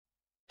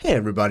Hey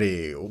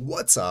everybody,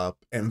 what's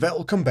up and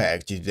welcome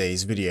back to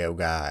today's video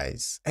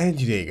guys. And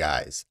today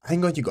guys, I'm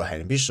going to go ahead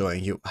and be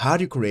showing you how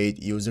to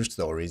create user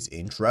stories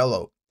in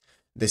Trello.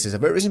 This is a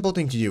very simple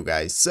thing to do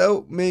guys,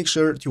 so make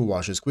sure to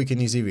watch this quick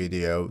and easy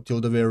video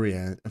till the very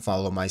end and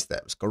follow my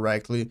steps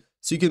correctly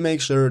so you can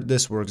make sure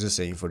this works the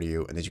same for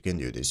you and that you can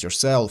do this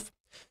yourself.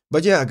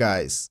 But yeah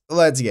guys,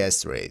 let's get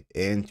straight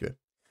into it.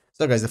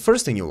 So guys, the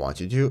first thing you want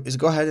to do is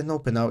go ahead and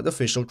open up the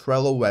official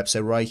Trello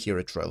website right here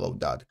at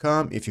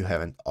Trello.com if you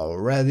haven't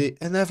already.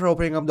 And after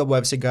opening up the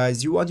website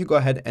guys, you want to go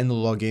ahead and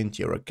log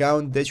into your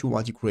account that you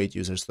want to create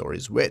user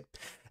stories with.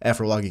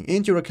 After logging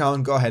into your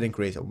account, go ahead and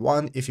create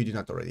one if you do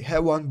not already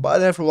have one,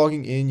 but after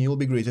logging in, you'll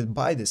be greeted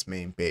by this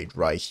main page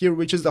right here,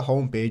 which is the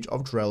home page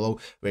of Trello,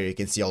 where you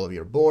can see all of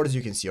your boards,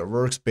 you can see your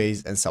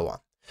workspace, and so on.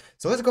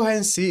 So let's go ahead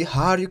and see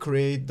how you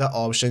create the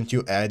option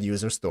to add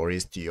user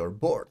stories to your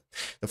board.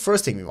 The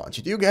first thing we want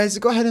to do guys is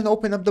go ahead and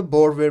open up the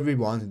board where we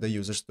want the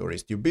user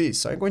stories to be.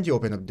 So I'm going to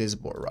open up this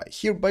board right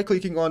here by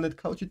clicking on it,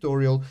 Cloud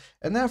Tutorial,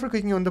 and after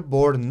clicking on the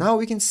board, now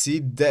we can see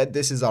that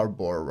this is our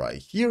board right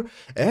here.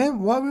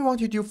 And what we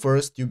want to do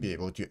first to be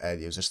able to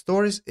add user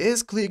stories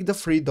is click the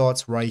three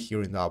dots right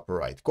here in the upper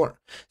right corner.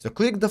 So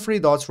click the three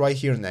dots right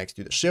here next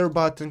to the share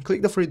button,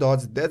 click the three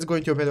dots, that's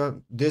going to open up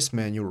this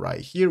menu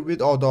right here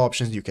with all the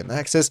options you can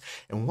access.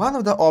 And one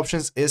of the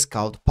options is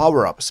called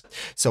power-ups.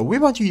 So we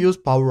want to use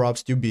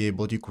power-ups to be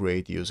able to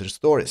create user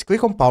stories.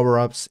 Click on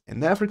power-ups,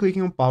 and after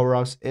clicking on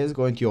power-ups, it's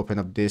going to open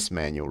up this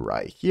menu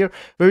right here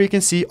where you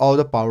can see all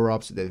the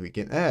power-ups that we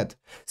can add.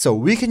 So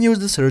we can use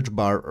the search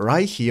bar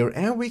right here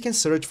and we can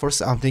search for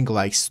something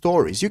like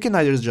stories. You can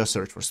either just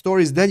search for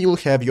stories, then you'll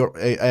have your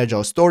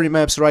agile story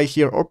maps right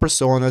here, or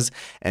personas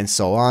and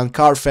so on,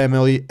 car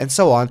family and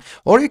so on,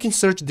 or you can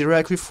search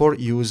directly for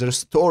user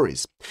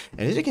stories.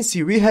 And as you can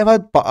see, we have a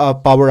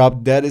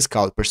power-up that is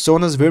called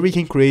personas, where we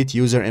can create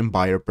user and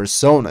buyer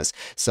personas.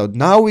 So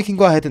now we can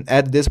go ahead and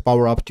add this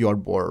power up to our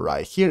board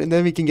right here, and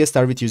then we can get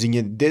started with using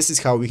it. This is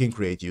how we can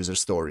create user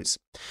stories.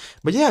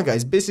 But yeah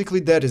guys, basically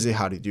that is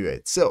how to do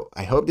it. So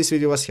I hope this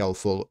video was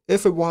helpful.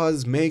 If it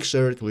was, make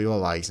sure to leave a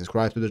like,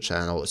 subscribe to the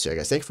channel. So yeah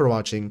guys, thanks for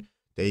watching,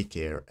 take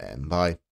care and bye.